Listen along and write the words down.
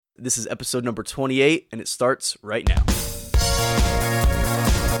This is episode number 28, and it starts right now.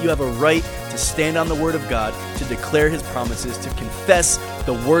 You have a right to stand on the Word of God, to declare His promises, to confess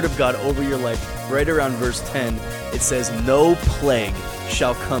the Word of God over your life. Right around verse 10, it says, "No plague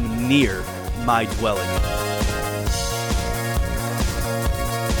shall come near my dwelling."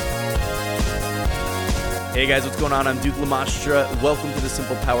 Hey guys, what's going on? I'm Duke Lamastra. Welcome to the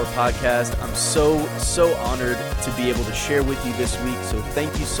Simple Power Podcast. I'm so honored to be able to share with you this week. So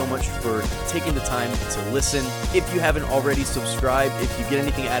thank you so much for taking the time to listen. If you haven't already subscribed, if you get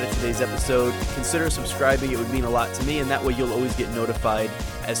anything out of today's episode, consider subscribing. It would mean a lot to me, and that way you'll always get notified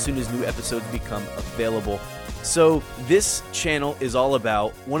as soon as new episodes become available. So this channel is all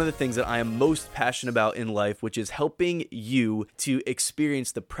about one of the things that I am most passionate about in life, which is helping you to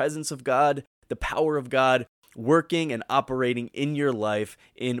experience the presence of God, the power of God working and operating in your life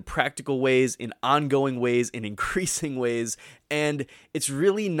in practical ways, in ongoing ways, in increasing ways. And it's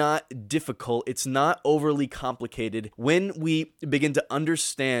really not difficult. It's not overly complicated when we begin to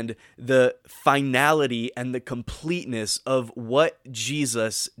understand the finality and the completeness of what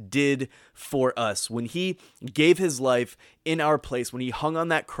Jesus did for us. When He gave His life in our place, when He hung on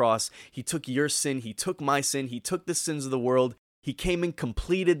that cross, He took your sin, He took my sin, He took the sins of the world. He came and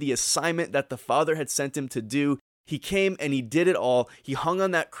completed the assignment that the Father had sent Him to do. He came and He did it all. He hung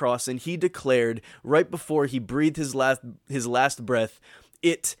on that cross and He declared right before He breathed His last breath,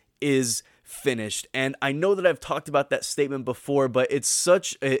 "It is finished." And I know that I've talked about that statement before, but it's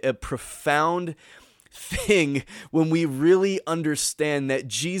such a profound thing when we really understand that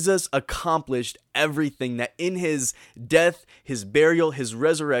Jesus accomplished everything, that in His death, His burial, His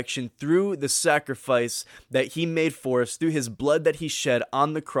resurrection, through the sacrifice that He made for us, through His blood that He shed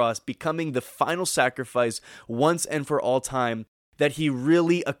on the cross, becoming the final sacrifice once and for all time, that He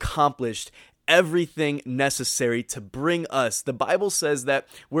really accomplished everything necessary to bring us. The Bible says that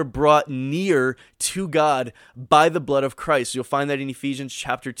we're brought near to God by the blood of Christ. You'll find that in Ephesians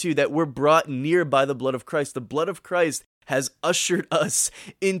chapter 2, that we're brought near by the blood of Christ. The blood of Christ has ushered us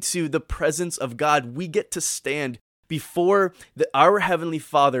into the presence of God. We get to stand before our Heavenly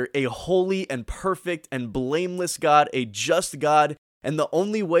Father, a holy and perfect and blameless God, a just God. And the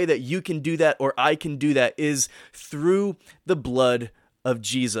only way that you can do that, or I can do that, is through the blood of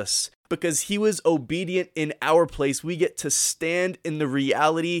Jesus. Because He was obedient in our place, we get to stand in the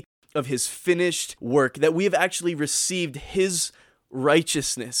reality of His finished work, that we have actually received His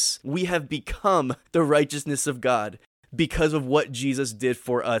righteousness. We have become the righteousness of God because of what Jesus did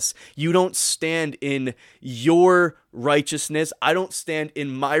for us. You don't stand in your righteousness. I don't stand in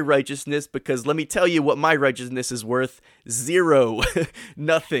my righteousness, because let me tell you what my righteousness is worth. Zero.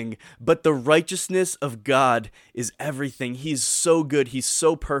 Nothing. But the righteousness of God is everything. He's so good. He's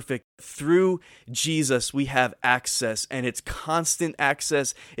so perfect. Through Jesus, we have access, and it's constant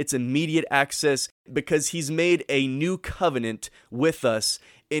access. It's immediate access, because He's made a new covenant with us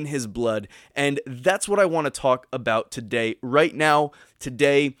in His blood. And that's what I want to talk about today. Right now,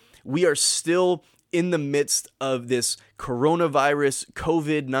 today, we are still in the midst of this coronavirus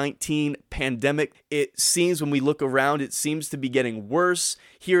COVID-19 pandemic. It seems, when we look around, it seems to be getting worse.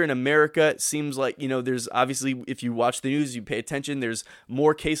 Here in America, it seems like, there's obviously, if you watch the news, you pay attention, there's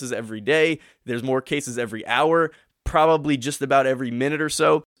more cases every day. There's more cases every hour, probably just about every minute or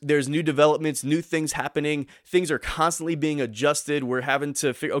so. There's new developments, new things happening. Things are constantly being adjusted. We're having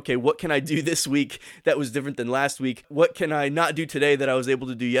to figure, okay, what can I do this week that was different than last week? What can I not do today that I was able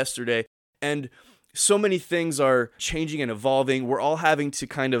to do yesterday? And so many things are changing and evolving. We're all having to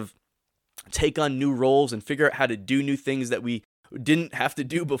kind of take on new roles and figure out how to do new things that we didn't have to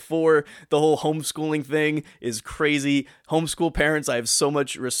do before. The whole homeschooling thing is crazy. Homeschool parents, I have so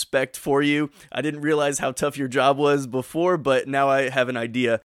much respect for you. I didn't realize how tough your job was before, but now I have an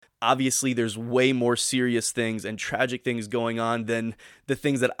idea. Obviously, there's way more serious things and tragic things going on than the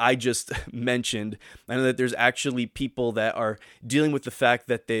things that I just mentioned. I know that there's actually people that are dealing with the fact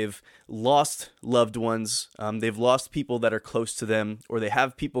that they've lost loved ones, they've lost people that are close to them, or they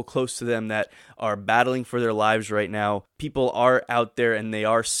have people close to them that are battling for their lives right now. People are out there and they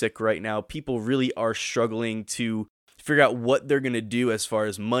are sick right now. People really are struggling to figure out what they're going to do as far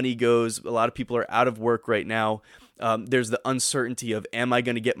as money goes. A lot of people are out of work right now. There's the uncertainty of, am I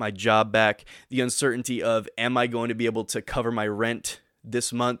going to get my job back? The uncertainty of, am I going to be able to cover my rent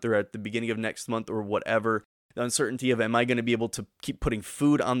this month or at the beginning of next month or whatever? The uncertainty of, am I going to be able to keep putting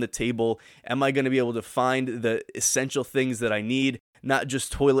food on the table? Am I going to be able to find the essential things that I need? not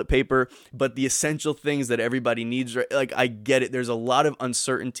just toilet paper, but the essential things that everybody needs. Right? Like, I get it. There's a lot of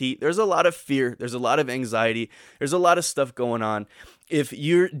uncertainty. There's a lot of fear. There's a lot of anxiety. There's a lot of stuff going on. If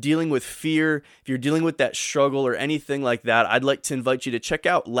you're dealing with fear, if you're dealing with that struggle or anything like that, I'd like to invite you to check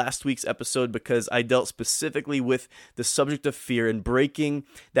out last week's episode, because I dealt specifically with the subject of fear and breaking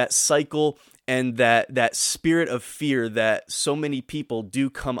that cycle and that spirit of fear that so many people do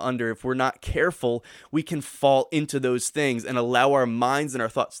come under. If we're not careful, we can fall into those things and allow our minds and our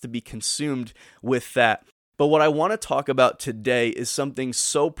thoughts to be consumed with that. But what I want to talk about today is something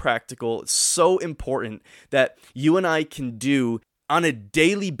so practical, so important, that you and I can do on a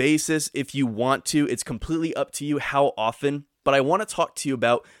daily basis if you want to. It's completely up to you how often. But I want to talk to you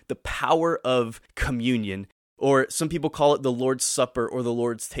about the power of communion, or some people call it the Lord's Supper or the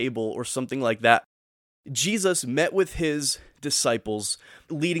Lord's table or something like that. Jesus met with his disciples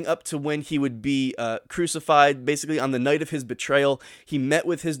leading up to when he would be crucified. Basically, on the night of his betrayal, he met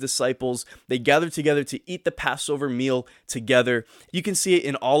with his disciples. They gathered together to eat the Passover meal together. You can see it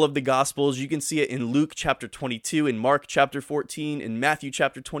in all of the Gospels. You can see it in Luke chapter 22, in Mark chapter 14, in Matthew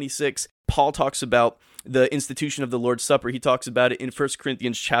chapter 26. Paul talks about the institution of the Lord's Supper. He talks about it in 1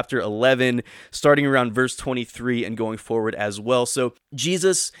 Corinthians chapter 11, starting around verse 23 and going forward as well. So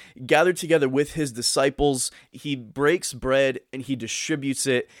Jesus gathered together with his disciples. He breaks bread and he distributes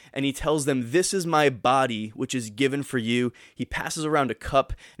it, and he tells them, "This is my body, which is given for you." He passes around a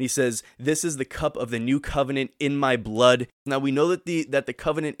cup and he says, "This is the cup of the new covenant in my blood." Now we know that the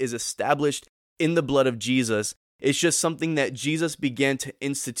covenant is established in the blood of Jesus. It's just something that Jesus began to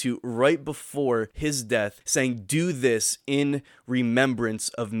institute right before his death, saying, "Do this in remembrance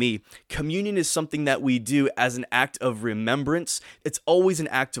of me." Communion is something that we do as an act of remembrance. It's always an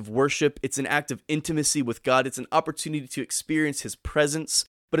act of worship. It's an act of intimacy with God. It's an opportunity to experience his presence,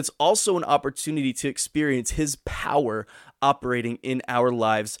 but it's also an opportunity to experience his power operating in our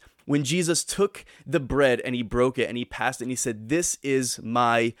lives. When Jesus took the bread and he broke it and he passed it and he said, "This is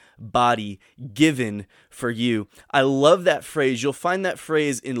my body given for you." I love that phrase. You'll find that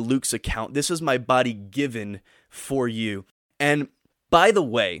phrase in Luke's account. "This is my body given for you." And by the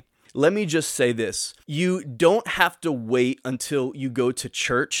way, let me just say this. You don't have to wait until you go to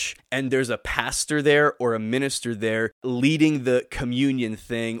church and there's a pastor there or a minister there leading the communion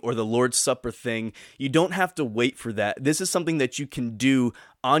thing or the Lord's Supper thing. You don't have to wait for that. This is something that you can do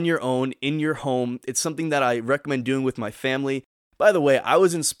on your own, in your home. It's something that I recommend doing with my family. By the way, I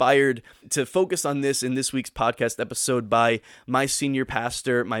was inspired to focus on this in this week's podcast episode by my senior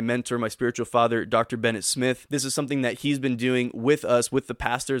pastor, my mentor, my spiritual father, Dr. Bennett Smith. This is something that he's been doing with us, with the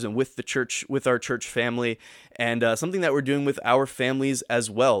pastors and with the church, with our church family, and something that we're doing with our families as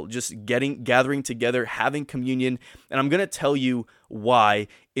well, just gathering together, having communion. And I'm going to tell you why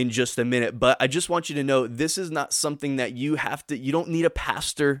in just a minute, but I just want you to know this is not something that you don't need a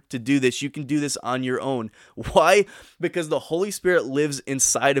pastor to do this. You can do this on your own. Why? Because the Holy Spirit lives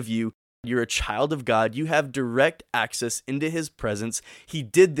inside of you. You're a child of God. You have direct access into his presence. He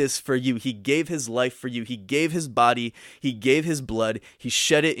did this for you. He gave his life for you. He gave his body. He gave his blood. He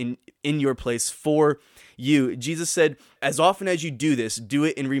shed it in your place for you. Jesus said, "As often as you do this, do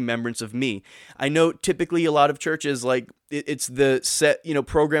it in remembrance of me." I know typically a lot of churches, like it's the set,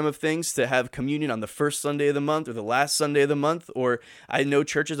 program of things to have communion on the first Sunday of the month or the last Sunday of the month. Or I know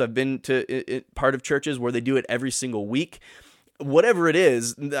churches, I've been to part of churches where they do it every single week. Whatever it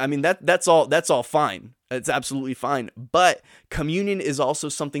is, I mean, that's all fine. It's absolutely fine. But communion is also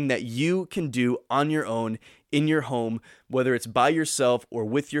something that you can do on your own, in your home, whether it's by yourself or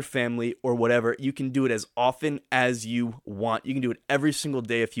with your family or whatever. You can do it as often as you want. You can do it every single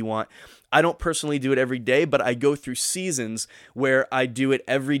day if you want. I don't personally do it every day, but I go through seasons where I do it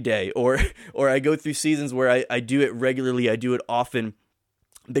every day, or I go through seasons where I do it regularly. I do it often,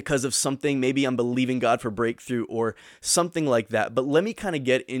 because of something. Maybe I'm believing God for breakthrough or something like that. But let me kind of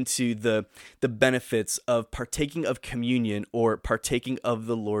get into the benefits of partaking of communion or partaking of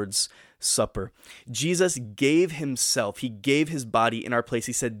the Lord's Supper. Jesus gave himself. He gave his body in our place.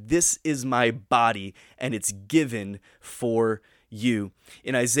 He said, "This is my body, and it's given for you."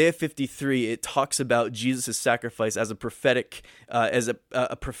 In Isaiah 53, it talks about Jesus' sacrifice as a prophetic,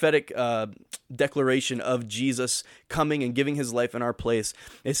 declaration of Jesus coming and giving his life in our place.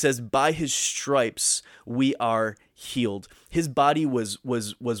 It says, "By his stripes we are healed." His body was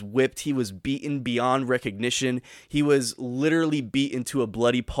whipped. He was beaten beyond recognition. He was literally beaten to a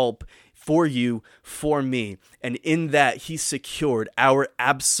bloody pulp for you, for me. And in that, he secured our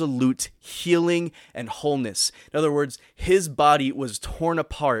absolute healing and wholeness. In other words, his body was torn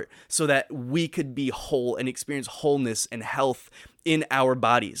apart so that we could be whole and experience wholeness and health in our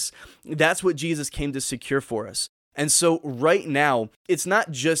bodies. That's what Jesus came to secure for us. And so right now, it's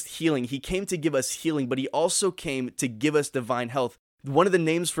not just healing. He came to give us healing, but he also came to give us divine health. One of the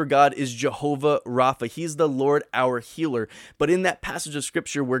names for God is Jehovah Rapha. He's the Lord, our healer. But in that passage of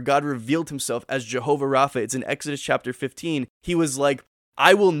scripture where God revealed himself as Jehovah Rapha, it's in Exodus chapter 15, he was like,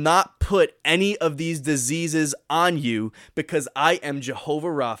 I will not put any of these diseases on you because I am Jehovah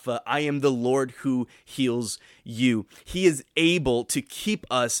Rapha. I am the Lord who heals you. He is able to keep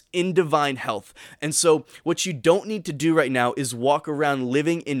us in divine health. And so what you don't need to do right now is walk around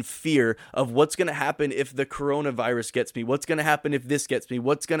living in fear of what's going to happen if the coronavirus gets me. What's going to happen if this gets me?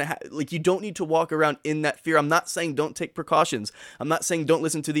 What's going to happen? Like, you don't need to walk around in that fear. I'm not saying don't take precautions. I'm not saying don't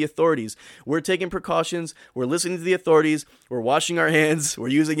listen to the authorities. We're taking precautions. We're listening to the authorities. We're washing our hands. We're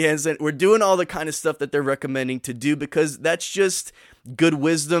using hand sanitizer. We're doing all the kind of stuff that they're recommending to do because that's just good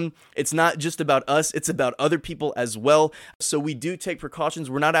wisdom. It's not just about us, it's about other people as well. So we do take precautions.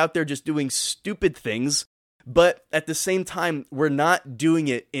 We're not out there just doing stupid things, but at the same time, we're not doing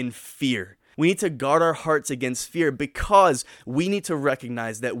it in fear. We need to guard our hearts against fear because we need to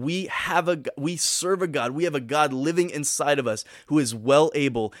recognize that we serve a God. We have a God living inside of us who is well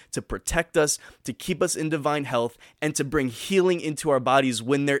able to protect us, to keep us in divine health, and to bring healing into our bodies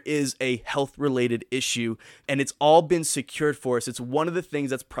when there is a health-related issue. And it's all been secured for us. It's one of the things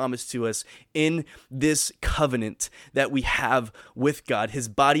that's promised to us in this covenant that we have with God. His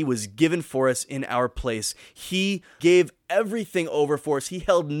body was given for us in our place. He gave everything over for us. He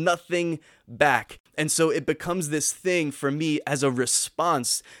held nothing back. And so it becomes this thing for me as a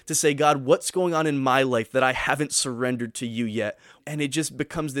response to say, God, what's going on in my life that I haven't surrendered to you yet? And it just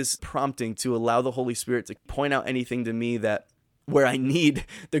becomes this prompting to allow the Holy Spirit to point out anything to me that where I need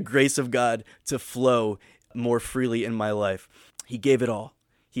the grace of God to flow more freely in my life. He gave it all.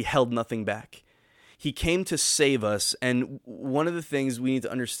 He held nothing back. He came to save us, and one of the things we need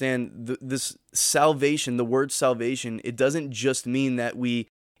to understand, this salvation, the word salvation, it doesn't just mean that we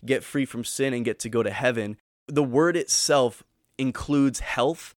get free from sin and get to go to heaven. The word itself includes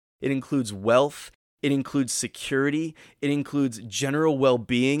health, it includes wealth, it includes security, it includes general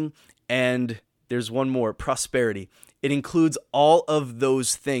well-being, and there's one more, prosperity. It includes all of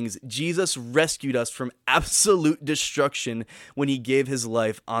those things. Jesus rescued us from absolute destruction when he gave his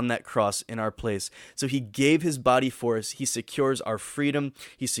life on that cross in our place. So he gave his body for us. He secures our freedom.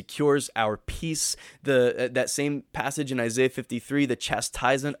 He secures our peace. That same passage in Isaiah 53, the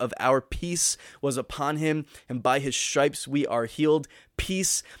chastisement of our peace was upon him, and by his stripes we are healed.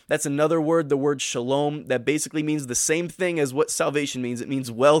 Peace, that's another word, the word shalom, that basically means the same thing as what salvation means. It means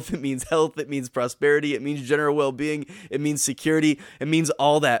wealth, it means health, it means prosperity, it means general well-being, it means security, it means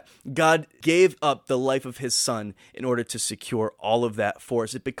all that. God gave up the life of his son in order to secure all of that for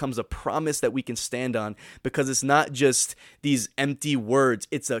us. It becomes a promise that we can stand on because it's not just these empty words,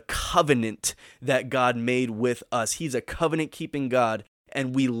 it's a covenant that God made with us. He's a covenant-keeping God,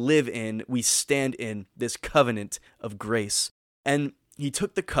 and we stand in this covenant of grace. And he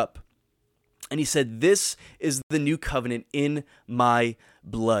took the cup and he said, "This is the new covenant in my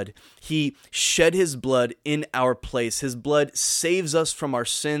blood." He shed his blood in our place. His blood saves us from our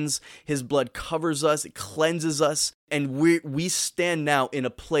sins. His blood covers us, it cleanses us, and we stand now in a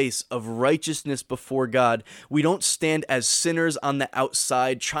place of righteousness before God. We don't stand as sinners on the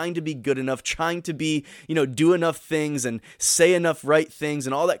outside, trying to be good enough, trying to be, do enough things and say enough right things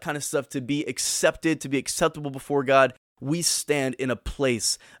and all that kind of stuff to be accepted, to be acceptable before God. We stand in a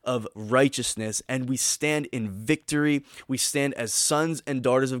place of righteousness, and we stand in victory. We stand as sons and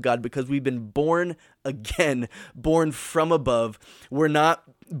daughters of God because we've been born again, born from above. We're not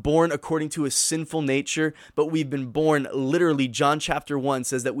born according to a sinful nature, but we've been born literally. John chapter 1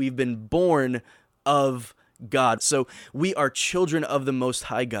 says that we've been born of God. So we are children of the Most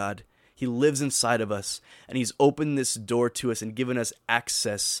High God. He lives inside of us, and he's opened this door to us and given us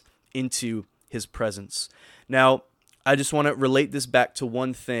access into his presence. Now, I just want to relate this back to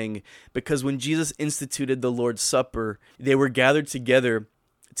one thing, because when Jesus instituted the Lord's Supper, they were gathered together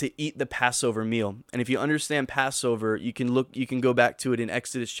to eat the Passover meal. And if you understand Passover, you can go back to it in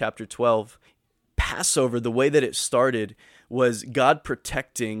Exodus chapter 12. Passover, the way that it started was God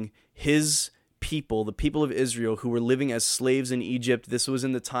protecting his people, the people of Israel who were living as slaves in Egypt. This was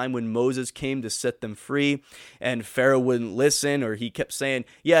in the time when Moses came to set them free, and Pharaoh wouldn't listen, or he kept saying,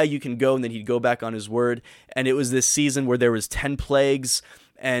 yeah, you can go, and then he'd go back on his word. And it was this season where there was 10 plagues,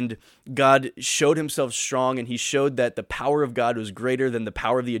 and God showed himself strong, and he showed that the power of God was greater than the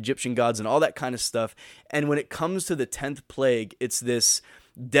power of the Egyptian gods and all that kind of stuff. And when it comes to the 10th plague, it's this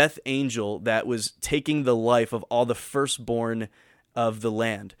death angel that was taking the life of all the firstborn of the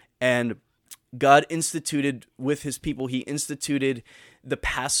land. And God instituted with his people, he instituted the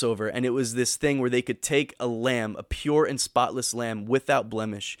Passover, and it was this thing where they could take a lamb, a pure and spotless lamb without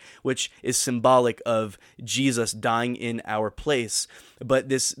blemish, which is symbolic of Jesus dying in our place. But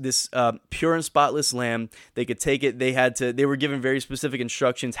this pure and spotless lamb, they could take it. They were given very specific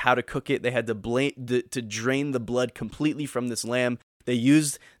instructions how to cook it. They had to drain the blood completely from this lamb. They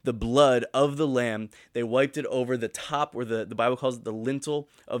used the blood of the lamb. They wiped it over the top, or the Bible calls it the lintel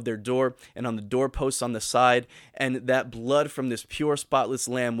of their door, and on the doorposts on the side. And that blood from this pure, spotless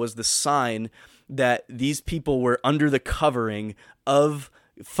lamb was the sign that these people were under the covering of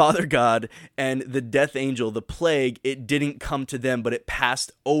Father God, and the death angel, the plague, it didn't come to them, but it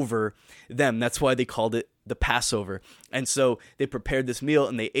passed over them. That's why they called it the Passover. And so they prepared this meal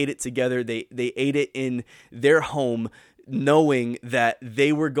and they ate it together. They ate it in their home, knowing that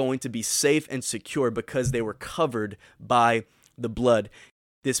they were going to be safe and secure because they were covered by the blood.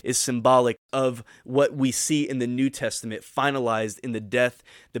 This is symbolic of what we see in the New Testament, finalized in the death,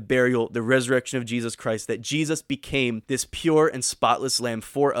 the burial, the resurrection of Jesus Christ, that Jesus became this pure and spotless lamb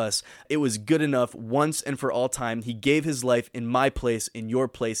for us. It was good enough once and for all time. He gave his life in my place, in your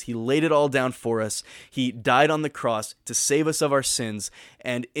place. He laid it all down for us. He died on the cross to save us of our sins.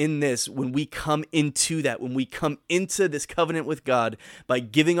 And in this, when we come into that, when we come into this covenant with God by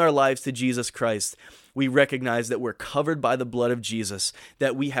giving our lives to Jesus Christ, we recognize that we're covered by the blood of Jesus,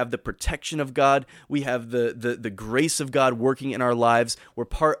 that we have the protection of God, we have the grace of God working in our lives, we're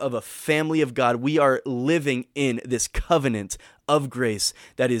part of a family of God, we are living in this covenant of grace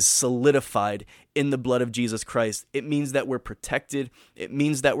that is solidified in the blood of Jesus Christ. It means that we're protected. It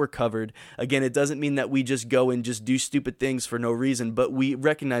means that we're covered. Again, it doesn't mean that we just go and just do stupid things for no reason, but we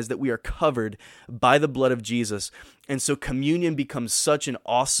recognize that we are covered by the blood of Jesus. And so communion becomes such an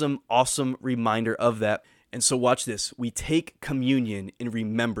awesome, awesome reminder of that. And so watch this. We take communion in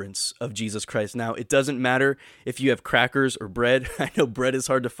remembrance of Jesus Christ. Now, it doesn't matter if you have crackers or bread. I know bread is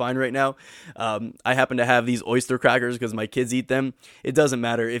hard to find right now. I happen to have these oyster crackers because my kids eat them. It doesn't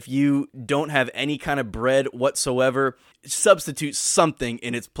matter. If you don't have any kind of bread whatsoever, substitute something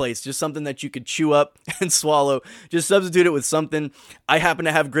in its place. Just something that you could chew up and swallow. Just substitute it with something. I happen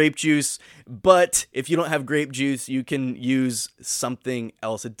to have grape juice, but if you don't have grape juice, you can use something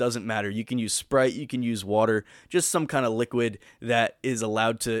else. It doesn't matter. You can use Sprite, you can use water, just some kind of liquid that you're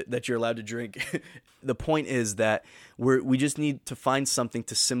allowed to drink. The point is that we just need to find something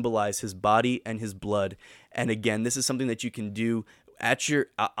to symbolize his body and his blood. And again, this is something that you can do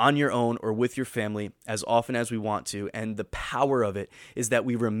on your own or with your family as often as we want to. And the power of it is that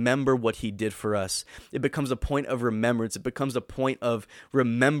we remember what he did for us. It becomes a point of remembrance. It becomes a point of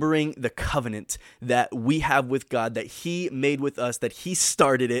remembering the covenant that we have with God, that he made with us, that he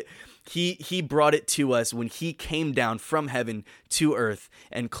started it. He brought it to us when he came down from heaven to earth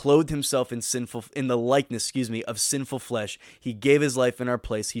and clothed himself in the likeness, of sinful flesh. He gave his life in our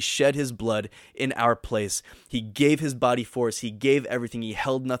place. He shed his blood in our place. He gave his body for us. He gave everything. He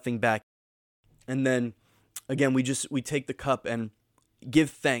held nothing back. And then again, we take the cup and give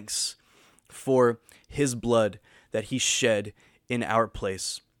thanks for his blood that he shed in our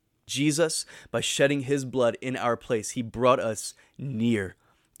place. Jesus, by shedding his blood in our place, he brought us near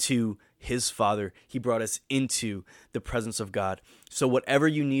to his Father. He brought us into the presence of God. So whatever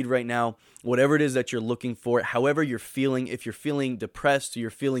you need right now, whatever it is that you're looking for, however you're feeling, if you're feeling depressed, or you're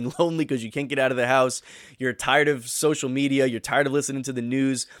feeling lonely because you can't get out of the house, you're tired of social media, you're tired of listening to the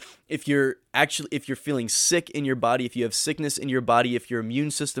news, if you're feeling sick in your body, if you have sickness in your body, if your immune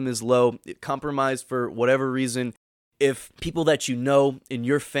system is low, compromised for whatever reason, if people that you know in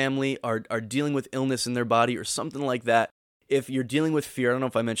your family are dealing with illness in their body or something like that, if you're dealing with fear, I don't know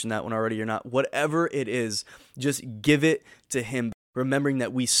if I mentioned that one already or not, whatever it is, just give it to him, remembering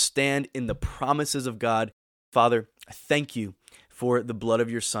that we stand in the promises of God. Father, I thank you for the blood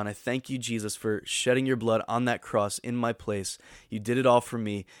of your Son. I thank you, Jesus, for shedding your blood on that cross in my place. You did it all for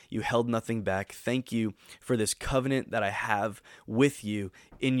me. You held nothing back. Thank you for this covenant that I have with you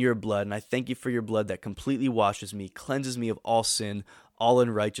in your blood. And I thank you for your blood that completely washes me, cleanses me of all sin, all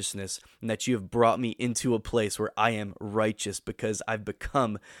unrighteousness, and that you have brought me into a place where I am righteous because I've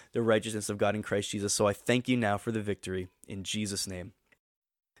become the righteousness of God in Christ Jesus. So I thank you now for the victory in Jesus' name.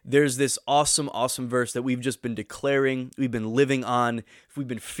 There's this awesome, awesome verse that we've just been declaring, we've been living on, we've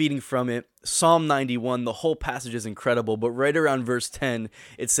been feeding from it. Psalm 91, the whole passage is incredible, but right around verse 10,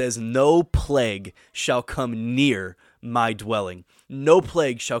 it says, "No plague shall come near my dwelling." No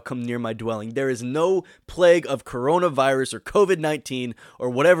plague shall come near my dwelling. There is no plague of coronavirus or COVID-19 or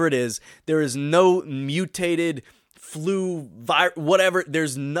whatever it is. There is no mutated flu, whatever.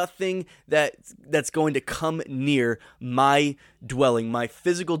 There's nothing that's going to come near my dwelling, my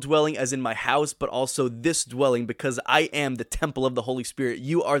physical dwelling as in my house, but also this dwelling, because I am the temple of the Holy Spirit.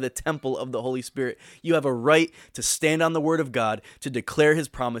 You are the temple of the Holy Spirit. You have a right to stand on the word of God, to declare his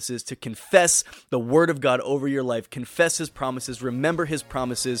promises, to confess the word of God over your life, confess his promises, remember his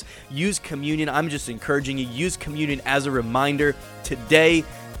promises, use communion. I'm just encouraging you, use communion as a reminder today,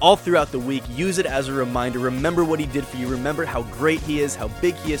 all throughout the week. Use it as a reminder. Remember what he did for you. Remember how great he is, how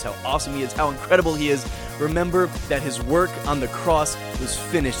big he is, how awesome he is, how incredible he is. Remember that his work on the cross was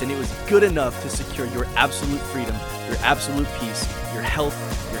finished, and it was good enough to secure your absolute freedom, your absolute peace, your health,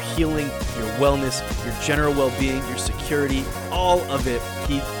 your healing, your wellness, your general well-being, your security, all of it.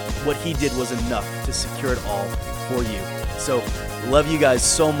 What he did was enough to secure it all for you. So, love you guys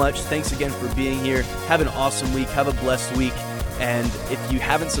so much. Thanks again for being here. Have an awesome week. Have a blessed week. And if you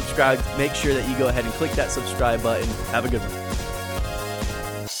haven't subscribed, make sure that you go ahead and click that subscribe button. Have a good one.